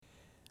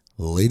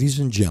Ladies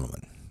and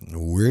gentlemen,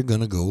 we're going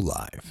to go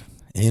live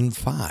in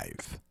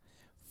 5,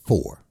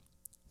 4,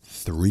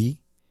 3,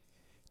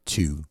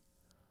 2,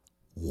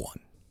 1.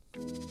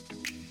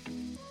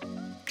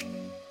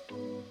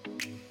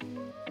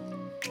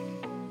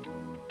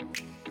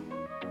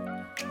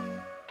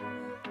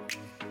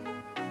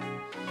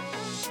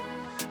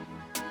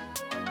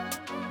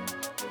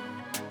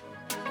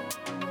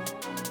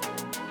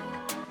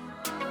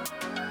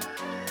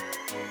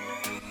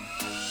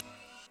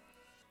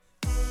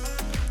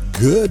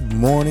 Good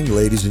morning,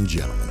 ladies and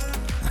gentlemen.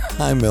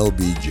 I'm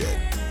LBJ.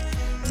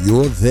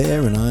 You're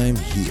there and I'm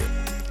here,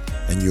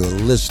 and you're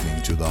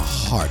listening to the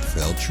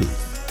Heartfelt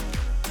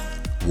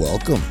Truth.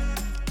 Welcome.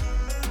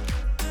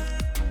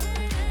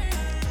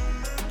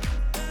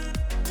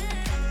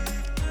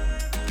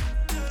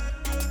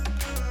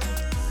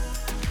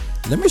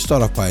 Let me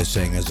start off by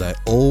saying, as I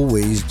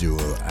always do,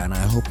 and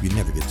I hope you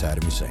never get tired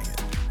of me saying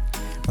it,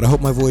 but I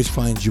hope my voice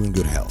finds you in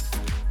good health,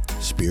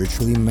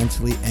 spiritually,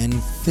 mentally,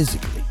 and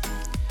physically.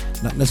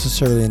 Not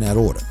necessarily in that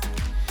order,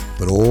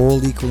 but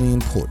all equally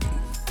important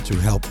to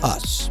help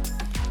us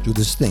do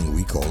this thing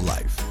we call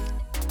life.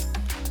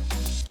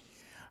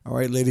 All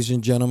right, ladies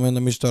and gentlemen,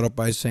 let me start off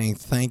by saying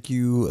thank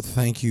you.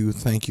 Thank you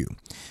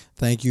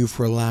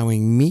for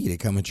allowing me to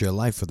come into your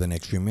life for the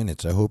next few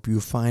minutes. I hope you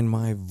find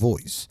my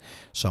voice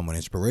somewhat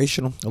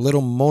inspirational, a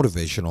little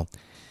motivational,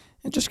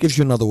 and just gives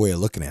you another way of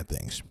looking at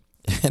things.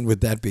 And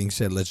with that being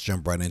said, let's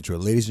jump right into it.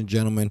 Ladies and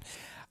gentlemen,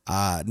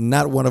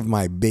 not one of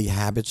my big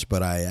habits,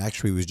 but I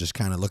actually was just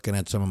kind of looking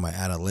at some of my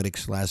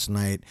analytics last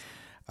night.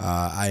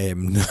 I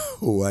am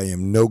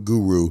no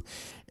guru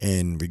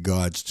in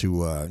regards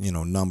to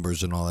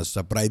numbers and all that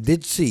stuff, but I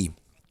did see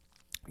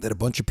that a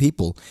bunch of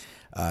people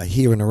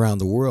here and around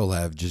the world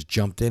have just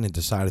jumped in and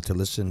decided to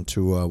listen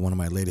to one of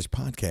my latest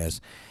podcasts.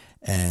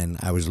 And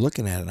I was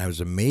looking at it and I was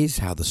amazed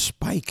how the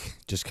spike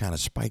just kind of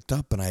spiked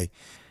up. And I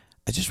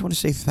just want to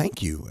say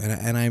thank you.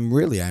 And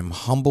I'm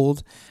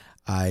humbled.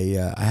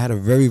 I had a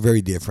very,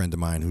 very dear friend of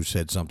mine who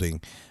said something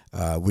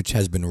which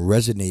has been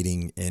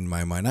resonating in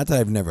my mind. Not that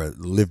I've never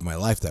lived my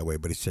life that way,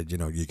 but he said, you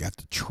have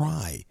to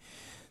try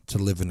to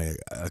live in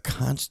a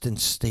constant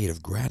state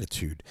of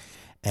gratitude.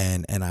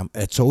 And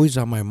it's always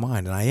on my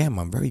mind, and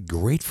I'm very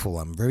grateful.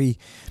 I'm very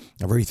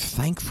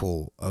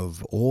thankful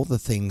of all the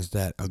things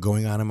that are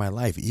going on in my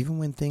life, even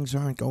when things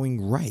aren't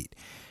going right.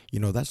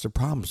 That's the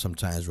problem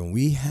sometimes when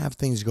we have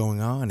things going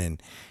on,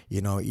 and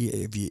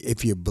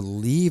if you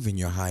believe in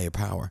your higher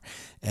power,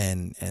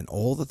 and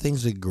all the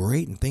things are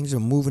great and things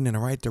are moving in the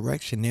right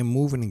direction, they're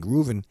moving and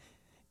grooving,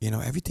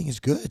 everything is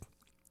good.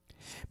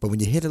 But when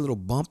you hit a little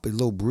bump, a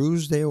little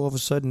bruise there, all of a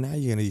sudden now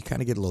you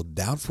kind of get a little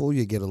doubtful,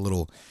 you get a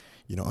little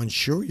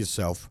unsure of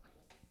yourself.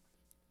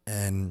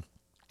 And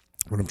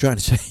what I'm trying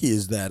to say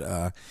is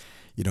that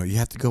you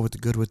have to go with the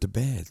good with the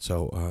bad.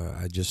 So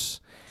I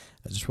just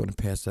want to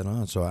pass that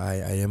on. So I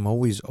am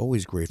always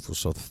grateful.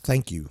 So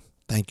thank you.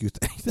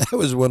 That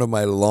was one of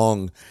my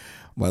long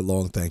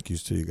thank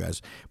yous to you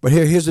guys. But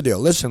here's the deal.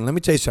 Listen, let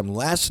me tell you something.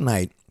 Last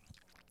night,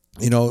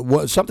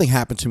 something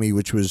happened to me,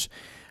 which was,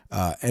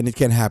 and it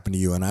can happen to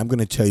you. And I'm going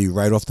to tell you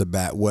right off the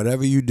bat,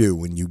 whatever you do,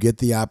 when you get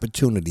the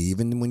opportunity,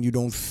 even when you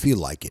don't feel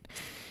like it,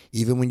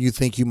 even when you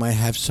think you might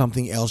have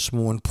something else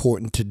more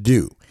important to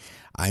do,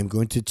 I'm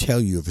going to tell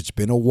you, if it's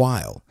been a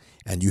while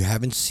and you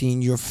haven't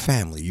seen your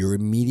family, your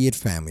immediate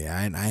family,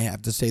 and I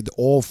have to say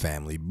all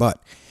family,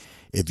 but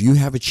if you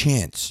have a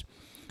chance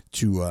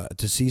to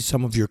see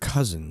some of your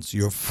cousins,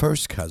 your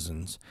first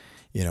cousins,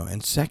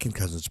 and second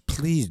cousins,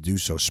 please do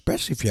so,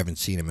 especially if you haven't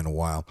seen them in a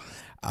while.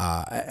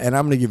 And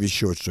I'm going to give you a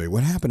short story.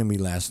 What happened to me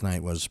last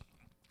night was,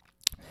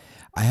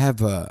 I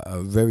have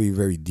a very,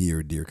 very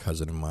dear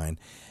cousin of mine.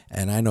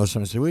 And I know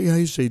someone say, well, how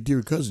you say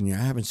dear cousin? I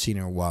haven't seen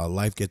her in a while.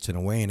 Life gets in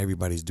the way and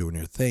everybody's doing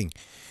their thing.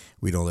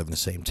 We don't live in the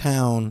same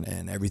town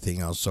and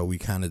everything else, so we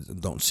kind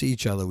of don't see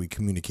each other. We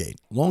communicate.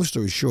 Long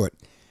story short,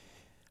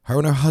 her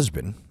and her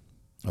husband,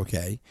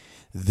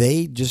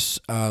 they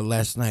just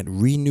last night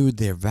renewed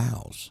their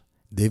vows.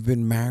 They've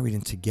been married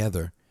and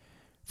together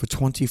for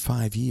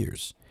 25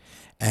 years.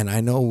 And I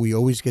know we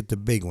always get the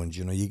big ones.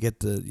 You get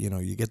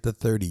the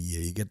 30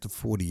 year, you get the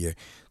 40 year.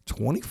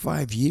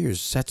 25 years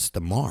sets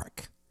the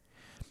mark.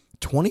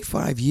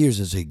 25 years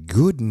is a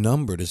good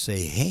number to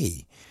say,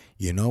 hey,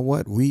 you know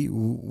what,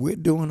 we're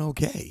doing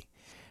okay.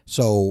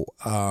 So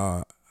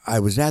I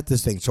was at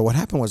this thing. So what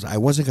happened was I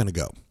wasn't going to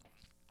go.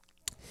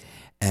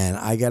 And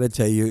I got to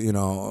tell you,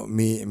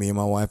 me and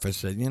my wife, I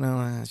said,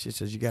 she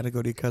says, you got to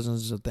go to your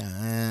cousin's.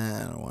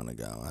 I don't want to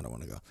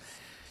go.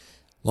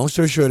 Long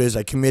story short is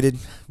I committed.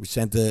 We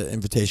sent the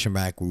invitation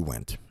back. We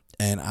went.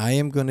 And I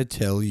am going to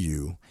tell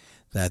you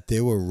that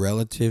there were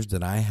relatives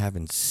that I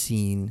haven't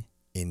seen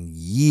in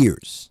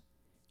years.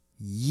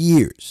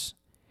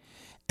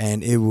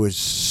 And it was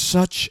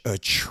such a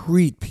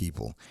treat,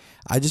 people.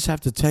 I just have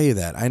to tell you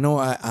that. I know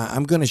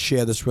I'm going to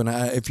share this one.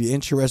 If you're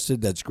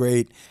interested, that's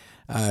great.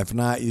 If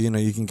not,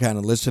 you can kind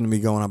of listen to me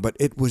going on. But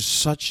it was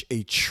such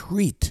a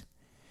treat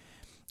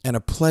and a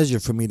pleasure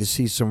for me to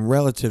see some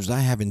relatives I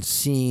haven't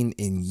seen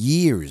in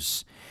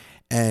years.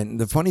 And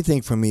the funny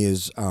thing for me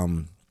is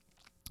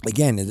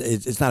again,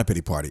 it's not a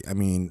pity party. I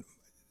mean,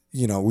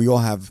 we all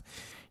have,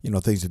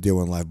 things to deal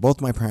with in life.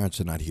 Both my parents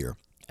are not here.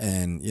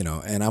 And,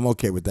 and I'm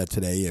okay with that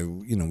today.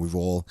 We've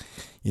all,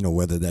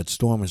 weathered that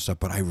storm and stuff.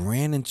 But I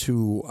ran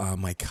into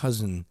my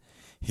cousin,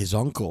 his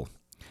uncle,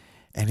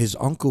 and his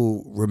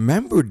uncle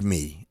remembered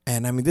me.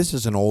 And I mean, this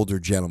is an older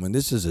gentleman.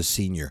 This is a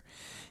senior,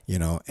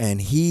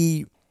 and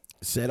he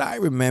said, I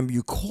remember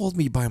you called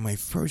me by my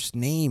first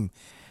name.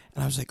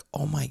 And I was like,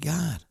 oh my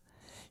God.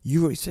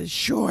 He said,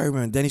 sure, I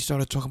remember. Then he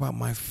started talking about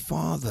my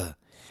father.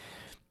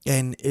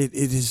 And it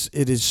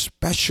is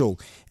special.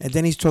 And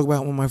then he's talking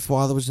about when my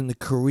father was in the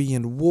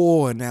Korean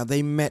War. Now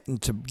they met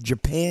into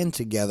Japan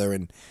together.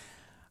 And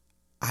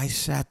I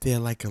sat there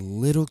like a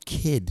little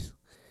kid.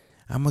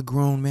 I'm a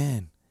grown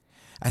man.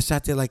 I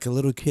sat there like a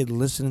little kid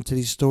listening to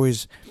these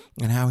stories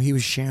and how he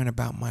was sharing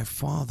about my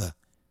father.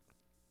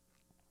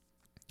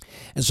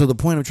 And so the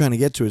point I'm trying to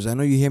get to is, I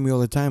know you hear me all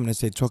the time and I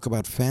say talk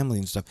about family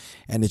and stuff.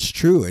 And it's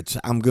true.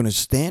 I'm going to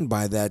stand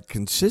by that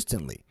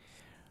consistently.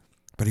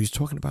 But he was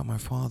talking about my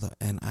father,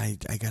 and I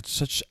got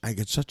such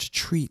a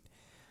treat.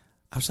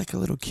 I was like a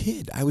little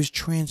kid. I was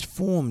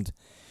transformed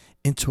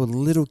into a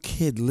little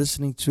kid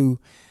listening to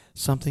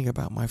something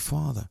about my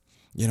father.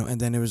 And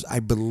then I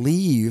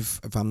believe,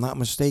 if I'm not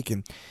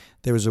mistaken,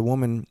 there was a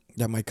woman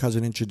that my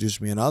cousin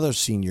introduced me, another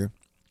senior,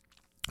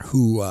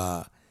 who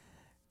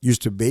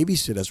used to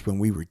babysit us when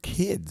we were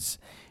kids.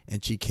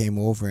 And she came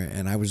over,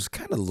 and I was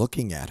kind of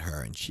looking at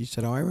her, and she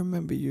said, oh, I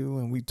remember you,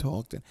 and we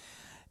talked. And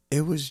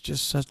it was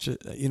just such a,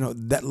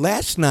 that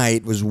last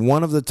night was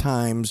one of the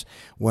times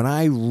when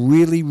I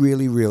really,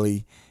 really,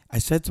 really, I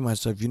said to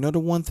myself, the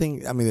one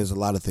thing, I mean, there's a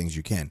lot of things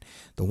you can.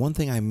 The one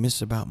thing I miss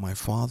about my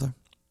father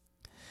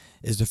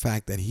is the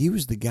fact that he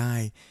was the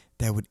guy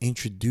that would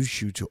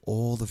introduce you to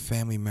all the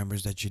family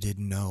members that you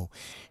didn't know.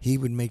 He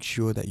would make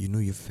sure that you knew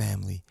your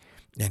family.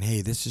 And,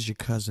 hey, this is your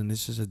cousin,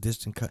 this is a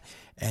distant cousin.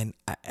 And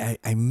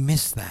I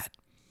miss that.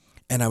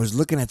 And I was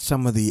looking at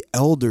some of the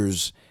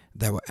elders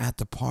that were at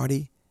the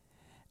party.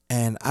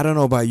 And I don't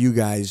know about you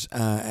guys,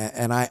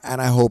 and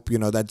I hope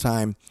that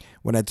time,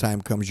 when that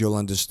time comes, you'll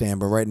understand.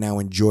 But right now,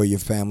 enjoy your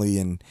family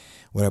and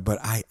whatever. But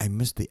I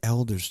miss the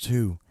elders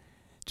too,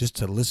 just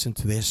to listen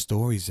to their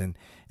stories and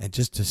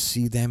just to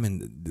see them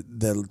and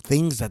the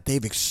things that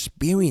they've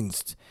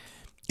experienced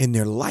in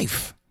their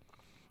life.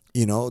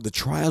 The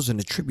trials and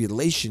the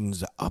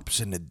tribulations, the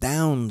ups and the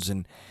downs,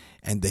 and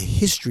the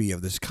history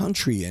of this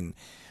country and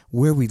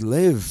where we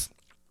live.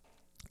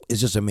 It's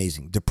just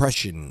amazing.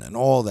 Depression and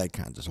all that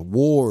kind of stuff.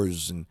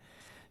 Wars and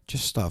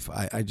just stuff.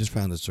 I just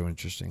found it so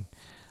interesting.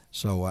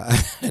 So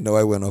I know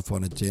I went off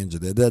on a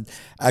tangent there. That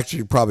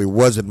actually probably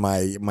wasn't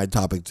my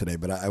topic today,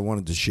 but I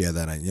wanted to share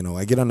that. I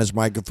get on this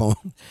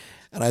microphone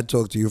and I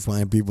talk to you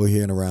fine people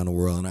here and around the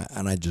world,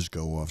 and I just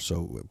go off.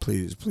 So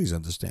please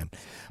understand.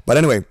 But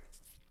anyway,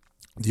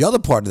 the other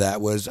part of that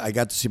was I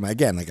got to see I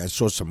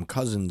saw some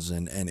cousins,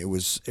 and it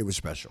was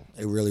special.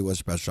 It really was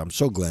special. I'm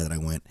so glad that I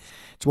went.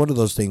 It's one of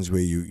those things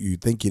where you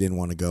think you didn't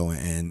want to go,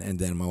 and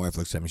then my wife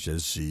looks at me and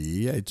says,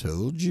 see, I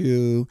told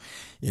you.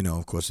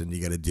 Of course, and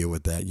you got to deal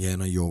with that. Yeah,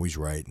 no, you're always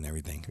right and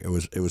everything. It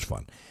was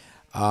fun.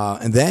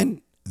 And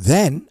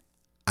then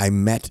I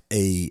met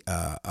a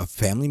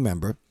family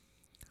member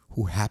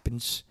who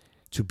happens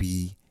to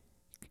be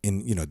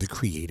in the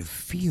creative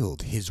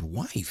field, his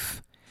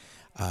wife.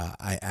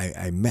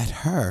 I met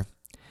her,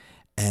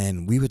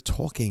 and we were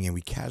talking, and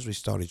we casually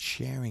started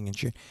sharing.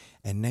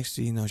 And next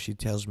thing you know, she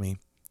tells me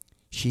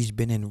she's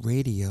been in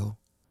radio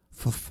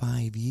for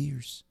 5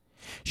 years.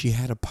 She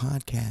had a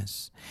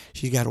podcast.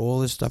 She's got all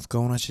this stuff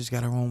going on. She's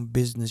got her own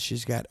business.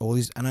 She's got all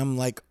these. And I'm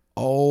like,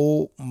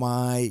 oh,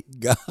 my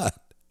God.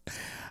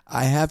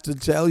 I have to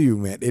tell you,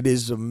 man, it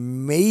is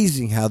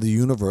amazing how the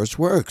universe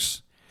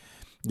works.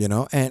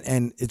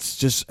 And it's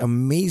just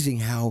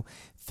amazing how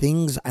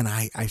things, and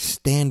I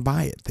stand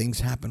by it, things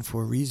happen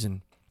for a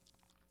reason.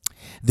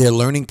 They're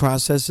learning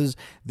processes.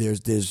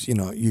 There's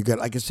you got,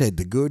 like I said,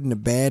 the good and the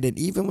bad, and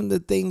even when the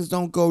things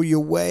don't go your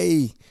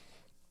way,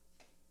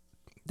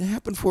 they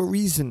happen for a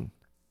reason.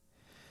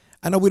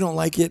 I know we don't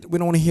like it, we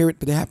don't want to hear it,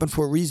 but they happen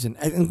for a reason,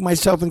 and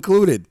myself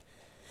included.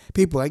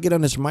 People, I get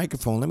on this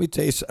microphone, let me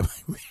tell you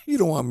something. You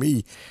don't want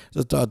me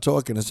to start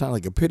talking. It sounds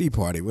like a pity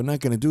party. We're not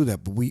going to do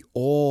that, but we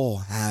all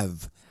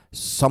have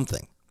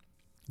something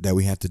that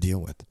we have to deal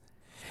with.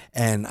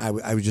 And I'm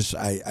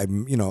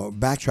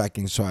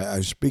backtracking. So I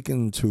was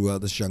speaking to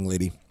this young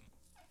lady,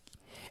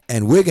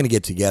 and we're going to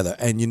get together.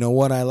 And you know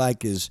what I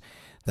like is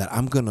that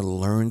I'm going to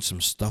learn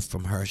some stuff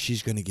from her.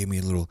 She's going to give me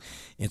a little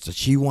insight.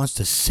 She wants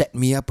to set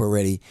me up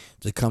already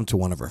to come to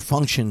one of her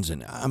functions.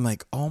 And I'm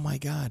like, oh my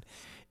God,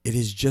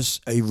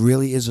 it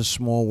really is a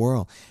small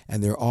world.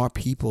 And there are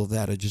people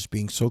that are just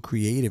being so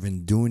creative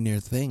and doing their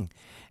thing.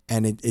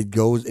 And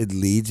it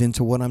leads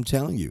into what I'm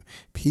telling you.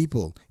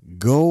 People,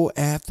 go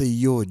after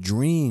your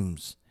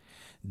dreams.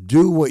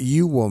 Do what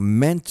you were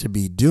meant to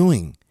be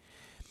doing.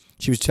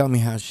 She was telling me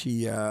how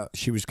she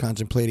was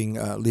contemplating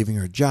leaving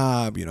her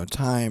job,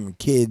 time,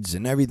 kids,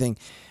 and everything.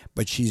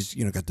 But she's,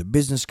 got the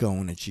business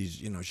going, and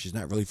she's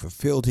not really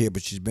fulfilled here,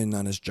 but she's been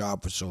on this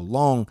job for so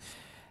long.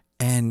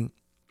 And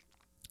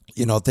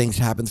things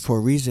happen for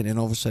a reason. And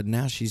all of a sudden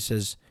now she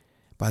says,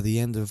 by the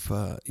end of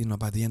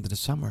the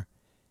summer,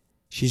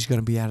 she's going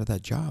to be out of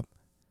that job.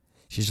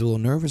 She's a little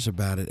nervous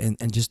about it,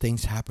 and just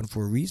things happen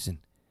for a reason.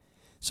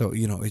 So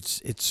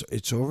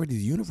it's already,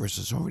 the universe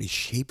is already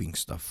shaping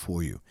stuff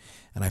for you,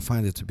 and I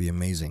find it to be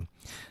amazing.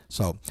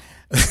 So,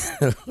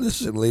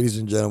 listen, ladies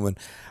and gentlemen,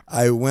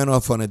 I went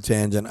off on a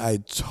tangent. I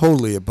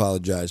totally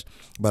apologize,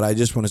 but I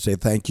just want to say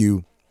thank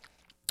you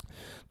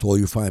to all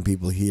you fine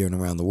people here and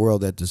around the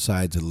world that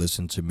decide to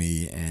listen to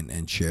me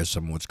and share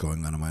some of what's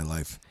going on in my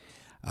life.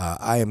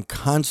 I am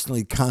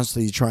constantly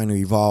trying to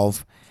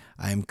evolve.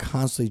 I am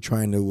constantly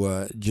trying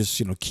to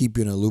just keep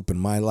you in a loop in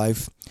my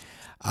life.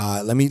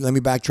 Let me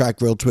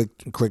backtrack real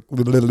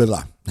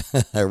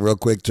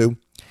quick too.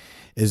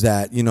 Is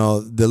that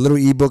the little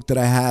ebook that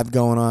I have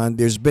going on?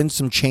 There's been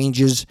some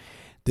changes.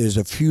 There's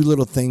a few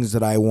little things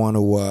that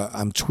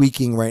I'm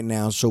tweaking right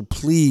now. So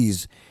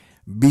please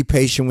be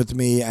patient with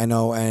me. I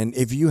know, and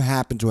if you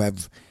happen to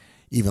have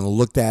even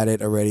looked at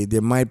it already,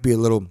 there might be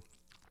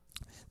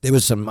there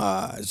was some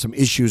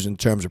issues in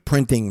terms of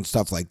printing and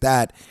stuff like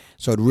that.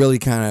 So it really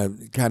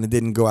kind of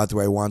didn't go out the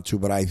way I want to.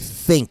 But I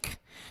think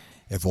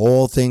if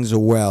all things are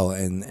well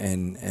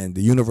and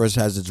the universe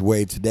has its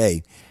way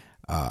today,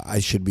 I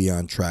should be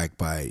on track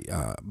by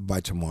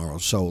tomorrow.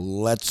 So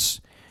let's.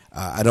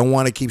 I don't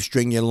want to keep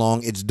stringing you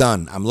along. It's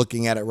done. I'm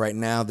looking at it right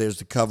now. There's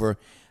the cover.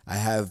 I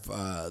have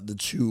the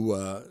two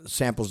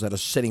samples that are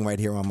sitting right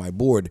here on my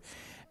board,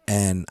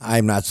 and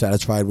I'm not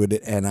satisfied with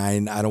it, and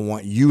I don't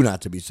want you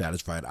not to be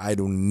satisfied. I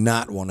do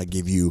not want to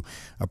give you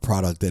a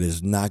product that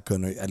is not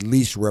going to at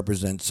least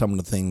represent some of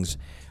the things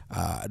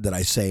that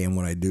I say and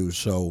what I do.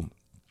 So,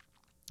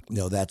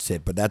 that's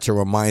it. But that's a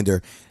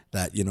reminder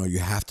that, you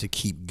have to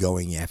keep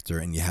going after,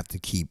 and you have to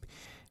keep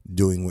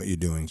doing what you're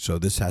doing. So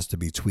this has to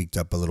be tweaked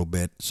up a little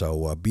bit.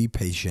 So be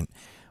patient.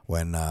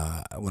 When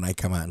I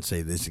come out and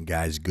say, listen,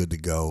 guys, good to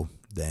go,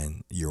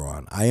 then you're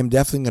on. I am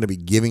definitely going to be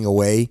giving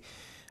away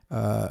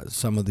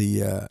some of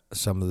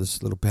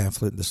this little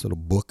pamphlet, this little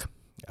book.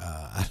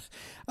 I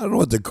don't know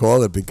what to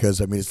call it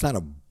because, it's not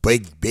a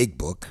big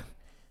book,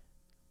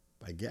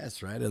 I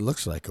guess, right? It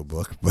looks like a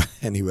book. But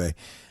anyway,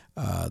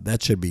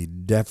 that should be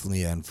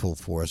definitely in full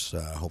force,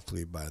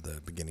 hopefully by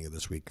the beginning of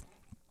this week.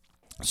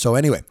 So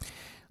anyway,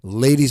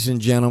 ladies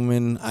and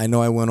gentlemen, I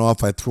know I went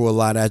off. I threw a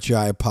lot at you.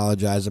 I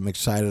apologize. I'm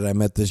excited. I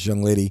met this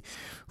young lady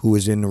who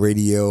is in the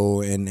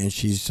radio, and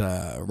she's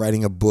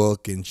writing a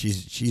book, and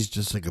she's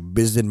just like a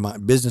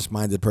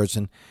business-minded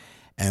person.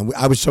 And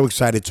I was so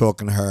excited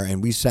talking to her,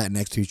 and we sat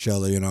next to each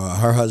other.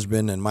 Her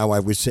husband and my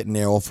wife were sitting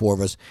there, all four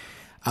of us.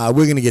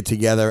 We're going to get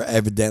together,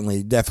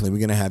 definitely. We're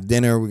going to have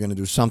dinner. We're going to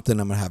do something.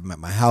 I'm going to have them at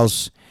my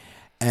house.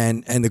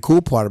 And the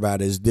cool part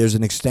about it is there's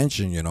an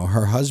extension.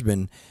 Her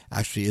husband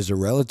actually is a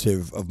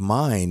relative of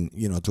mine,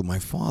 to my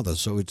father.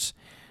 So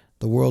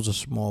the world's a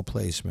small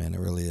place, man. It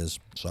really is.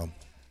 So,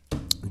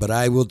 but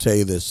I will tell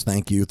you this.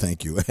 Thank you.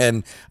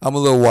 And I'm a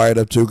little wired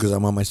up too because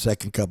I'm on my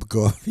second cup of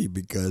coffee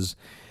because,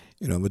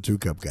 I'm a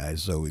 2-cup guy.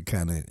 So it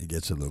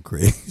gets a little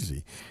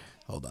crazy.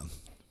 Hold on.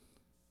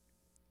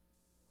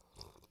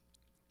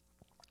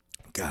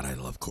 God, I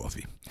love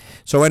coffee.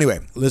 So anyway,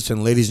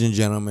 listen, ladies and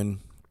gentlemen,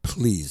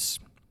 please.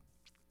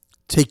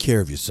 Take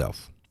care of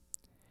yourself.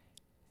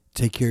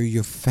 Take care of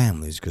your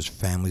families because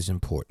family's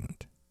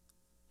important.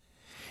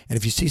 And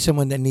if you see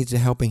someone that needs a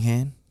helping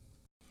hand,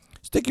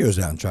 stick yours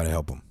out and try to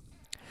help them.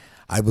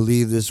 I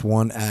believe this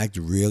one act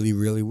really,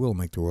 really will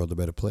make the world a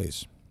better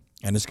place.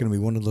 And it's going to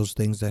be one of those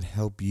things that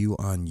help you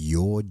on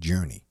your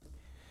journey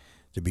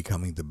to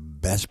becoming the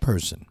best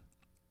person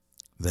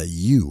that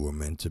you were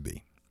meant to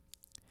be.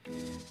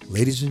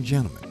 Ladies and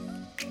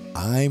gentlemen,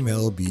 I'm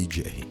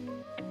LBJ.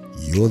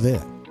 You're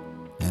there.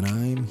 And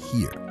I'm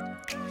here,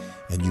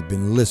 and you've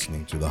been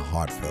listening to The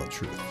Heartfelt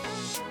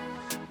Truth.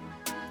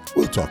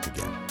 We'll talk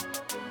again.